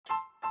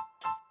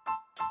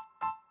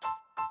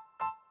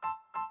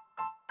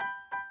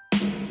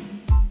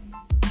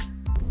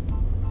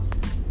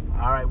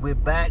All right, we're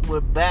back.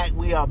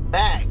 We are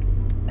back.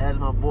 As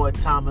my boy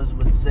Thomas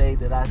would say,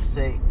 that I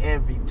say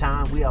every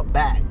time, we are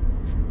back.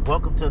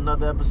 Welcome to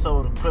another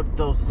episode of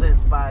Crypto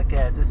Sense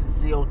Podcast. This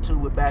is CO2.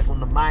 We're back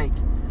on the mic.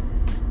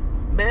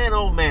 Man,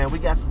 oh man, we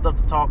got some stuff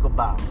to talk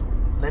about.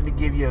 Let me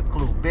give you a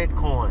clue.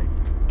 Bitcoin.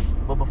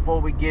 But before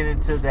we get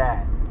into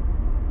that,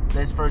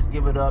 let's first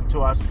give it up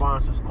to our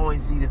sponsors.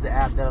 CoinSeed is the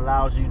app that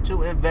allows you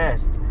to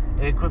invest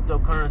in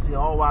cryptocurrency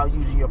all while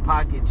using your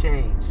pocket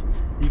change.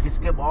 You can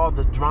skip all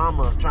the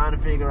drama of trying to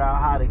figure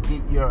out how to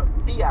get your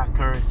fiat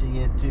currency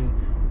into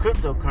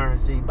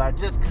cryptocurrency by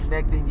just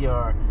connecting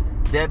your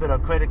debit or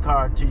credit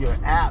card to your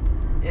app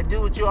and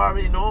do what you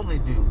already normally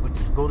do, which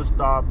is go to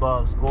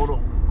Starbucks, go to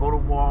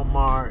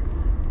Walmart,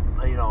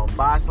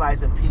 buy a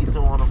slice of pizza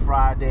on a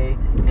Friday,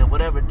 and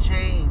whatever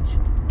change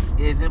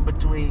is in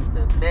between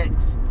the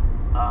next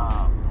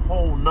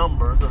whole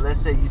number. So let's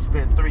say you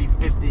spend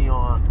 $3.50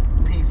 on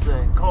pizza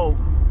and Coke.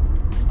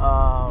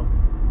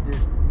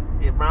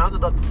 It rounds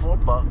it up to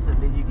 $4,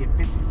 and then you get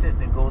 50 cents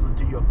that goes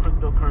into your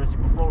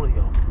cryptocurrency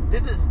portfolio.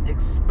 This is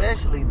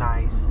especially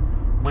nice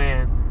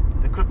when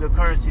the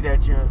cryptocurrency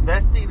that you're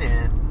investing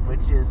in,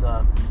 which is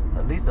at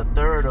least a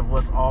third of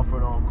what's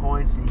offered on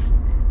CoinSeed,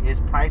 is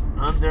priced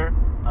under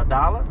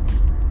 $1.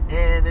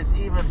 And it's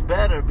even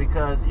better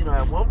because,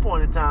 at one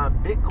point in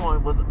time,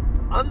 Bitcoin was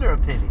under a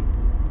penny.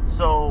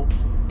 So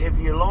if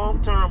you're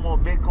long-term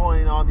on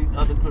Bitcoin and all these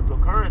other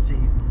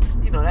cryptocurrencies,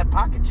 that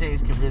pocket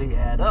change can really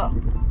add up.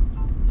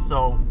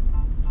 So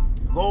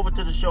go over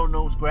to the show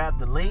notes, grab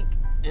the link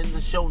in the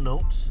show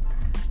notes,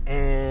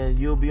 and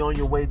you'll be on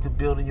your way to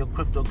building your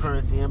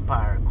cryptocurrency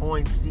empire.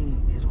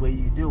 CoinSeed is where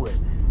you do it.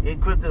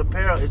 Encrypted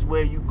Apparel is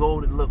where you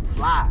go to look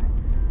fly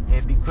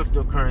and be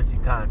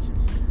cryptocurrency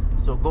conscious.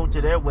 So go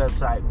to their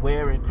website,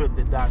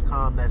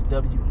 wearencrypted.com. That's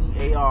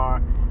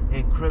WEAR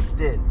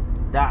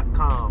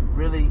encrypted.com.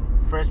 Really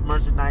fresh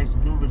merchandise,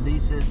 new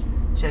releases.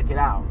 Check it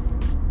out.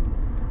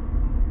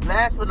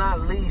 Last but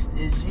not least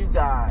is you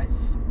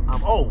guys.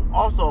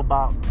 Also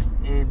about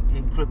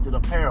Encrypted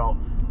Apparel,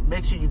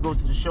 make sure you go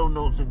to the show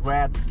notes and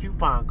grab the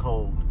coupon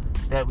code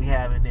that we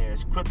have in there.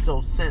 It's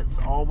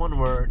CryptoSense, all one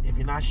word. If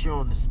you're not sure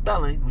on the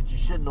spelling, which you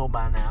should know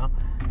by now,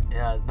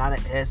 not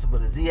an S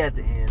but a Z at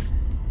the end,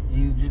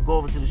 you just go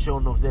over to the show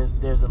notes.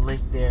 There's a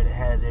link there that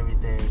has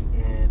everything,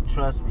 and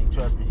trust me,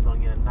 you're gonna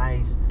get a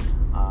nice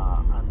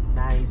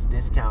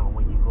discount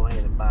when you go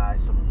ahead and buy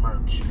some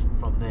merch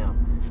from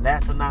them.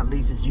 Last but not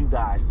least is you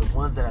guys, the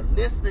ones that are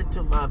listening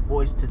to my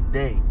voice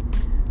today,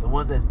 the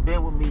ones that's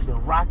been with me,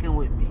 been rocking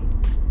with me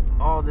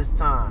all this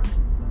time.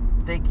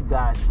 Thank you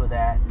guys for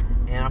that,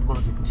 and I'm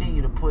going to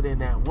continue to put in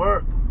that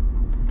work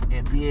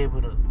and be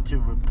able to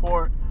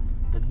report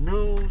the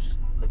news,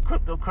 the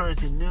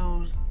cryptocurrency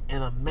news,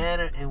 in a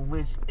manner in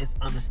which it's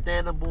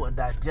understandable and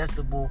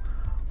digestible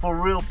for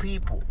real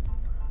people.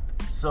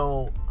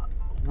 So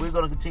we're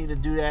going to continue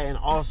to do that, and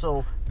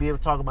also be able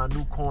to talk about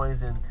new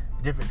coins and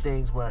different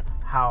things where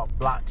how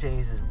blockchain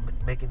is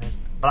making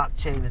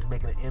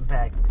an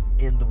impact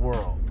in the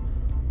world.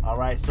 All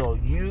right, so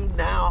you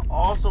now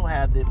also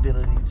have the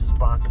ability to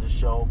sponsor the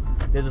show.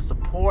 There's a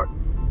support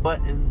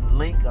button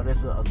link, or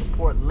there's a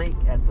support link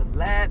at the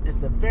last. It's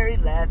the very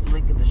last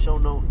link in the show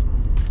notes.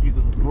 You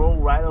can go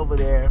right over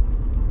there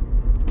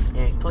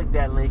and click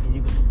that link, and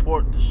you can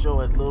support the show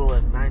as little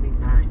as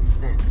 99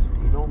 cents.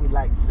 You know we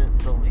like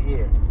cents over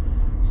here,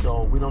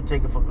 so we don't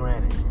take it for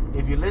granted.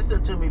 If you're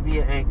listening to me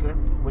via Anchor,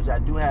 which I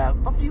do have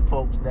a few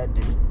folks that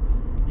do,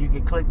 you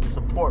can click the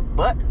support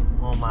button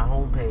on my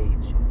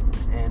homepage,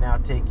 and I'll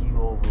take you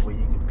over where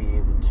you can be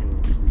able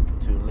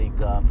to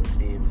link up and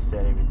be able to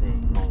set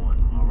everything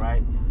going. All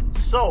right.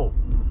 So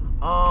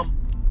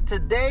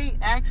today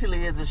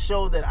actually is a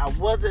show that I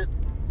wasn't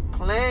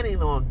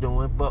planning on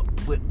doing, but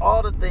with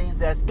all the things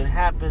that's been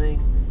happening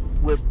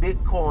with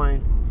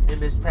Bitcoin in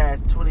this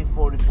past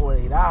 24 to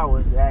 48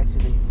 hours,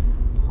 actually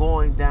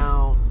going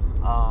down.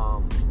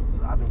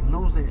 I've been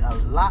losing a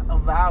lot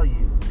of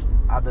value.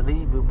 I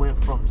believe it went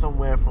from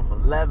somewhere from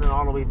 11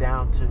 all the way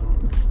down to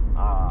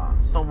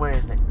somewhere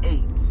in the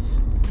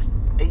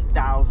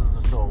 8,000s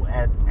or so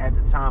at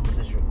the time of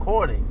this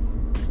recording.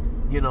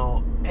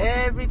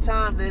 Every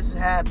time this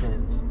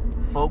happens,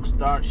 folks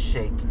start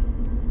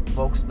shaking.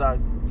 Folks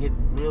start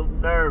getting real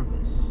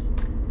nervous.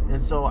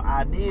 And so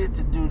I needed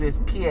to do this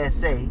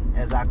PSA,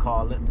 as I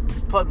call it,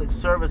 public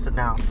service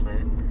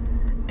announcement.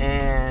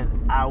 And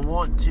I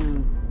want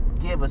to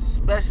give a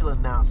special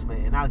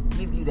announcement, and I'll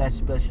give you that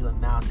special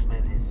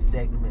announcement in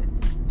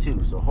segment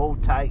 2. So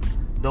hold tight,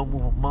 don't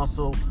move a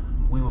muscle.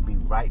 We will be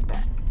right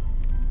back.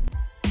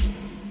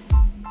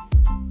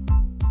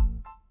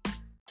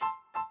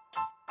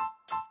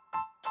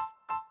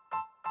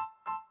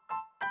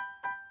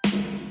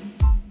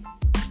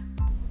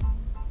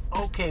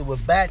 Okay, we're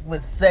back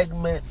with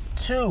segment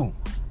 2.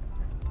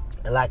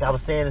 And like I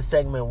was saying in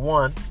segment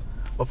 1,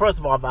 but first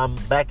of all, I'm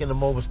back in the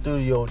mobile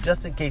studio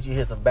just in case you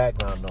hear some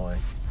background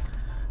noise,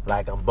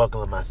 like I'm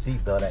buckling my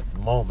seatbelt at the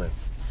moment.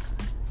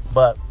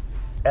 But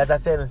as I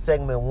said in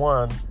segment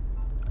 1,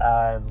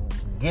 I'm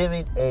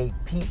giving a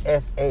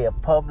PSA, a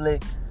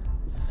public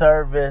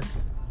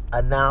service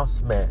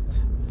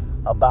announcement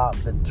about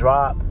the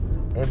drop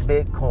in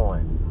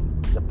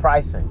Bitcoin, the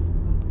pricing.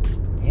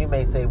 You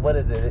may say, what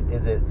is it?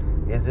 Is it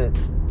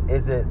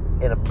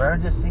an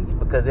emergency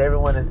because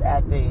everyone is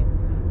acting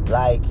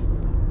like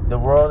the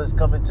world is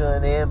coming to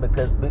an end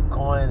because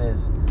Bitcoin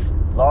has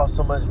lost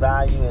so much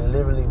value in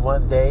literally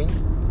one day?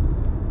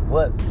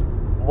 What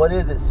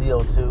is it,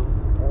 CO2?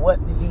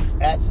 What do you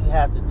actually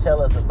have to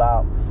tell us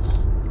about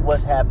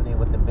what's happening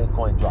with the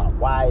Bitcoin drop?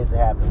 Why is it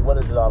happening? What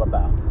is it all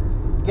about?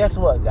 Guess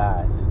what,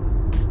 guys?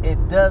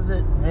 It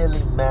doesn't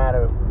really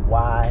matter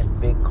why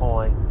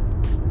Bitcoin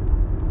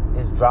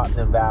is dropped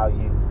in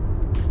value.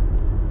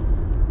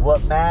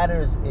 What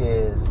matters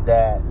is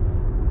that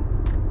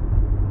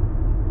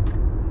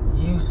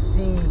you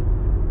see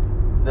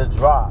the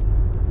drop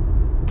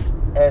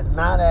as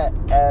not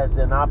as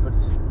an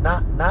opportunity,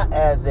 not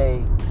as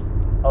a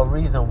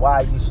reason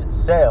why you should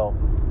sell,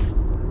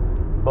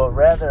 but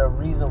rather a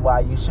reason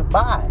why you should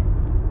buy.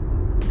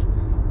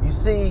 You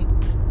see,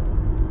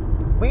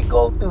 we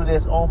go through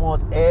this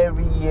almost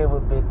every year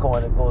with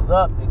Bitcoin. It goes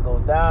up, it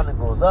goes down, it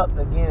goes up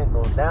again, it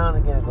goes down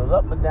again, it goes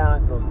up and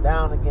down, it goes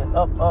down again,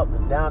 up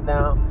and down,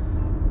 down,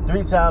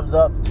 3 times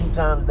up, 2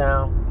 times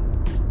down.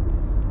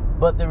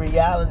 But the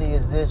reality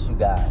is this, you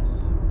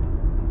guys.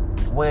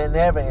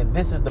 Whenever, and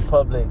this is the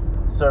public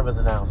service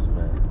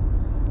announcement,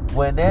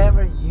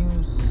 whenever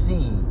you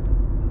see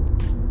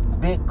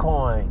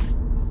Bitcoin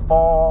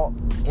fall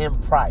in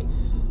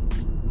price,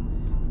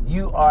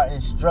 you are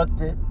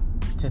instructed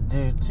to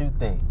do 2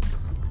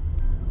 things.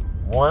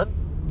 1,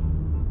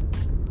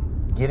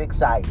 get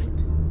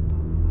excited.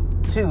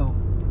 2,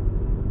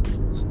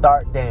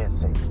 start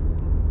dancing.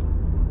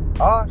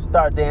 Or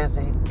start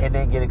dancing and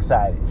then get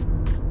excited.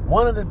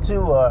 One of the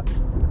two or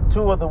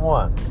 2 of the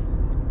one.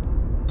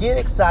 Get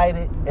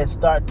excited and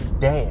start to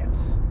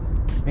dance.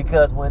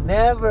 Because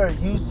whenever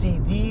you see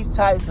these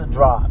types of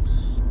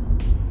drops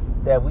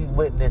that we've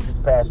witnessed this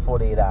past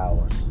 48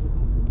 hours,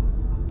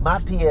 my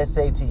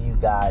PSA to you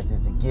guys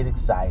is to get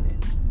excited.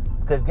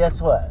 Because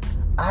guess what?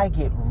 I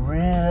get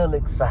real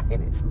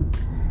excited.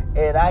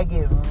 And I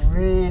get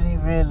really,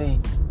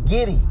 really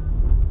giddy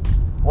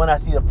when I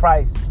see the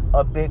price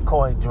of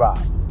Bitcoin drop.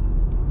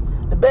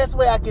 The best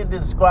way I can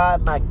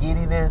describe my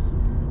giddiness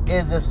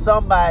is if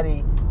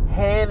somebody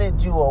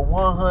handed you a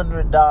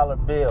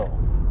 $100 bill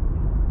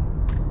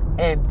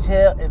and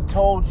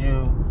told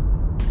you,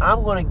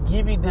 I'm going to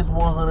give you this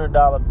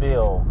 $100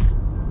 bill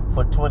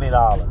for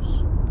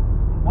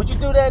 $20. Would you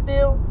do that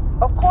deal?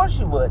 Of course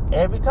you would,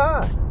 every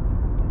time.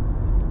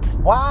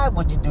 Why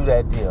would you do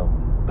that deal?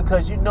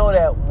 Because you know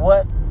that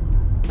what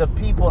the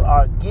people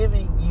are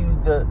giving you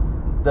the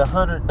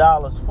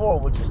 $100 for,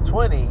 which is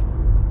 $20,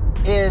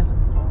 is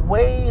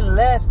way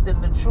less than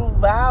the true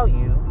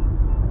value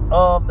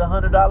of the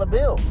 $100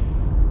 bill.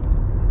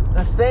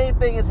 The same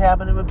thing is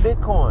happening with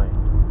Bitcoin.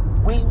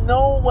 We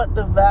know what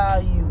the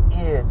value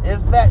is. In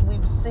fact,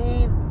 we've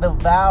seen the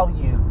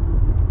value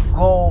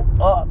go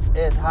up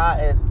as high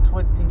as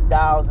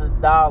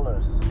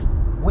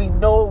 $20,000. We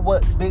know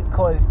what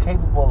Bitcoin is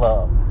capable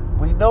of.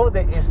 We know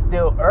that it's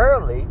still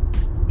early,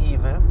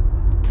 even,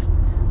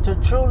 to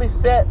truly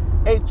set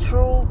a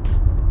true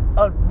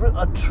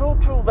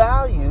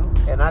value,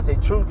 and I say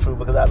true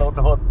because I don't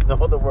know no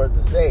other word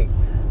to say,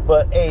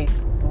 but a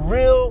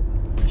real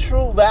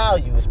true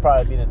value is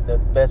probably the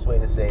best way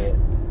to say it,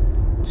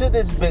 to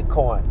this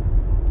Bitcoin.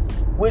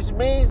 Which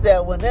means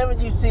that whenever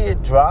you see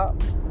it drop,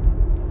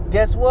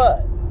 guess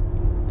what?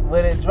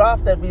 When it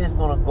drops, that means it's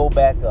going to go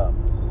back up.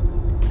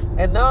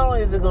 And not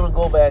only is it going to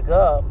go back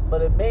up,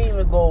 but it may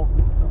even go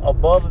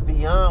above and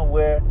beyond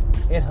where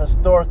it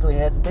historically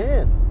has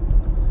been.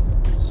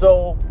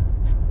 So,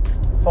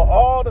 for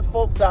all the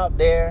folks out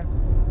there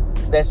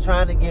that's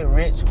trying to get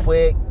rich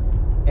quick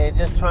and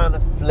just trying to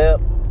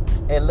flip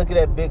and looking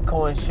at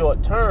Bitcoin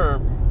short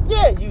term,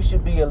 yeah, you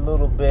should be a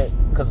little bit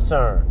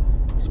concerned,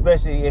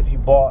 especially if you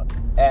bought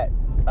at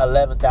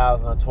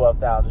 11,000 or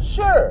 12,000.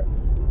 Sure,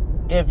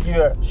 if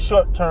you're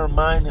short-term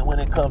minded when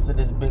it comes to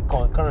this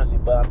Bitcoin currency.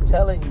 But I'm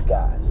telling you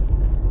guys,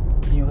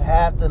 you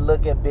have to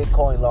look at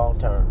Bitcoin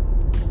long-term.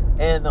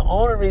 And the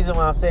only reason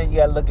why I'm saying you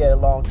got to look at it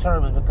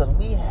long-term is because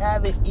we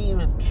haven't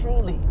even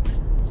truly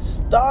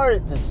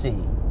started to see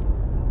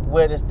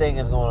where this thing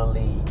is going to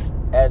lead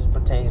as it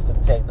pertains to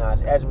the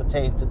technology, as it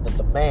pertains to the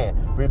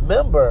demand.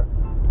 Remember,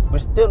 we're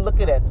still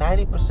looking at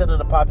 90% of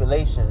the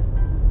population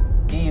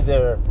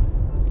either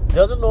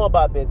doesn't know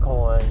about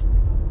Bitcoin,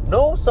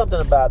 knows something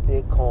about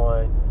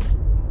Bitcoin,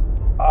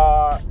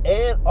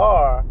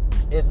 or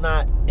is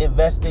not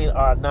investing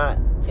or not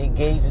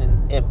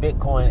engaging in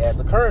Bitcoin as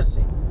a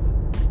currency.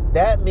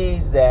 That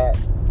means that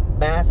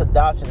mass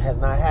adoption has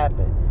not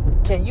happened.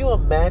 Can you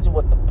imagine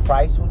what the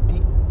price would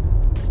be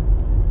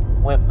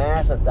when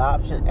mass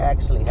adoption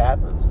actually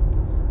happens?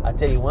 I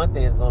tell you one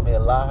thing, it's going to be a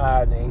lot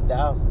higher than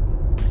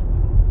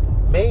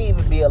 8,000. May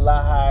even be a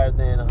lot higher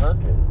than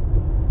 100.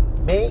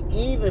 May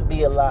even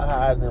be a lot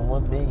higher than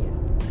 1 million.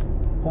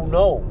 Who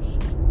knows?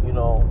 You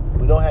know,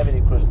 we don't have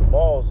any crystal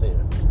balls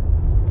here.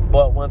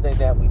 But one thing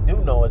that we do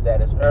know is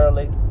that it's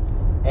early.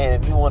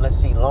 And if you want to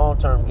see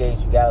long-term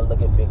gains, you got to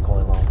look at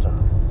Bitcoin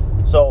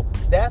long-term. So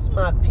that's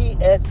my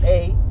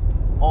PSA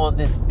on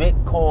this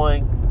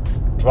Bitcoin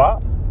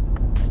drop.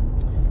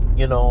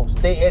 You know,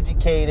 stay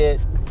educated,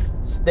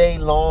 stay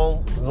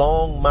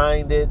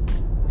long-minded,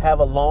 have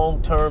a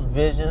long-term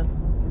vision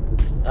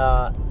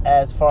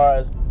as far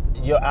as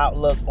your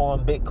outlook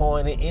on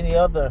Bitcoin and any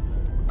other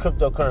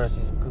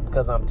cryptocurrencies.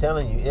 Because I'm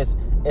telling you, it's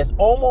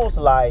almost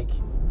like,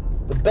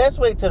 the best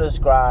way to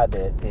describe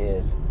it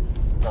is,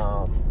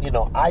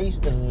 I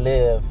used to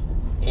live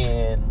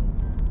in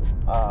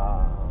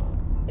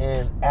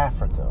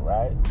Africa,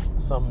 right?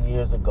 Some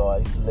years ago, I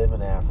used to live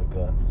in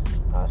Africa.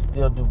 I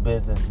still do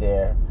business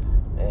there,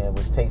 and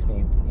which takes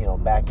me,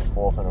 back and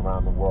forth and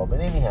around the world. But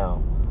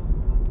anyhow,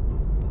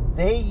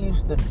 they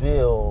used to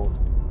build,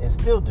 and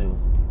still do,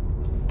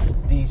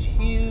 these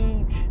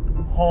huge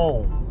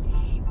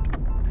homes,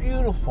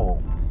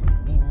 beautiful,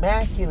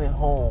 immaculate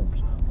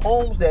homes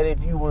that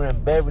if you were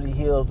in Beverly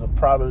Hills would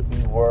probably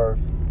be worth,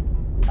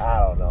 I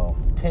don't know,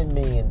 $10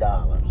 million,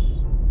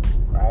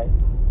 right?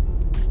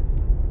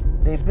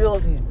 They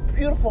build these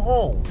beautiful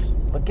homes,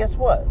 but guess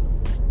what?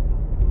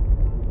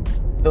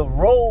 The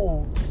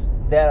roads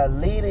that are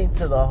leading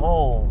to the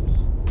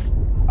homes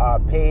are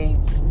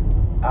paved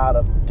out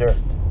of dirt.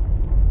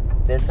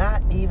 They're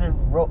not even,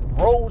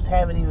 roads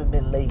haven't even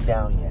been laid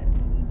down yet.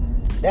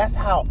 That's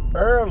how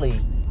early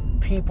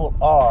people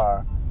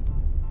are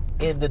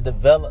in the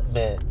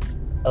development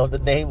of the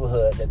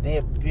neighborhood, that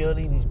they're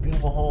building these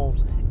beautiful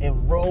homes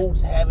and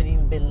roads haven't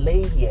even been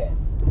laid yet.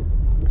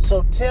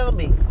 So tell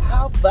me,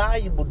 how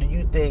valuable do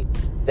you think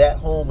that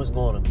home is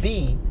going to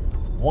be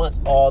once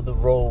all the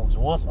roads,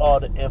 once all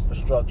the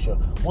infrastructure,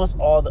 once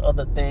all the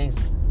other things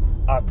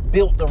are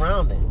built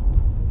around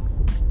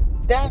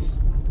it? That's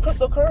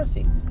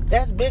cryptocurrency.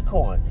 That's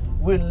Bitcoin.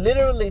 We're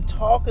literally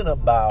talking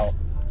about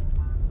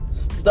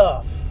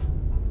stuff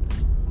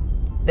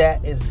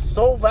that is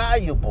so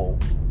valuable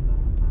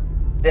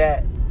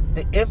that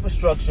the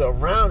infrastructure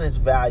around its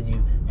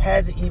value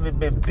hasn't even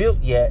been built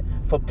yet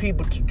for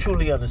people to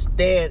truly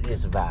understand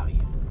its value.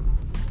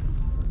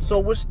 So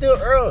we're still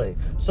early.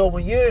 So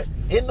when you're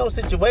in those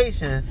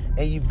situations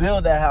and you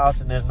build that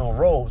house and there's no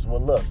roads,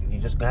 well, look, you're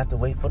just going to have to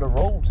wait for the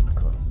roads to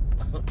come.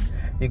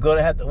 You're going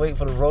to have to wait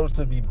for the roads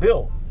to be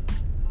built.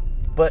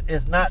 But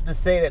it's not to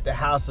say that the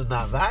house is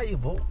not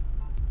valuable.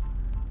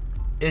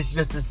 It's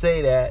just to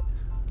say that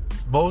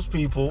most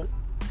people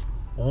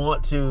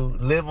want to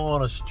live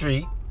on a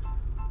street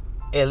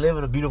and live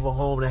in a beautiful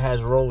home that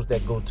has roads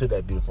that go to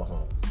that beautiful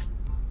home.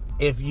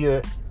 If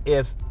you're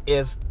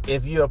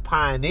a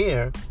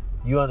pioneer,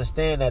 you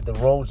understand that the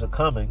roads are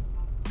coming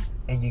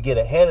and you get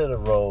ahead of the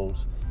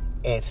roads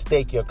and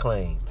stake your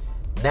claim.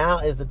 Now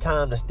is the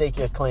time to stake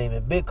your claim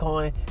in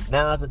Bitcoin.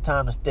 Now is the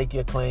time to stake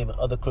your claim in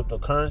other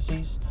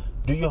cryptocurrencies.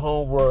 Do your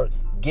homework,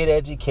 get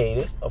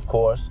educated, of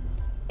course,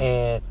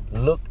 and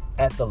look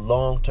at the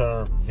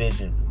long-term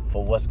vision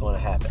for what's going to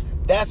happen.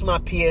 That's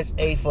my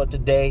PSA for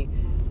today.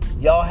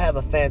 Y'all have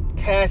a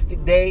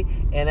fantastic day.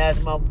 And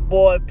as my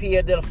boy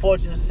Pierre de la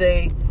Fortune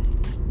say,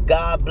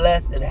 God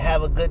bless and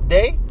have a good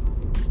day.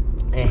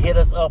 And hit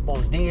us up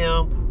on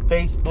DM,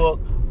 Facebook,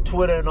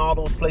 Twitter, and all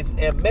those places.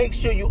 And make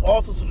sure you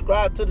also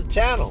subscribe to the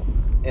channel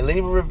and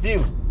leave a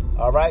review.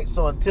 All right?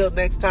 So until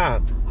next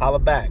time, holla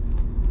back.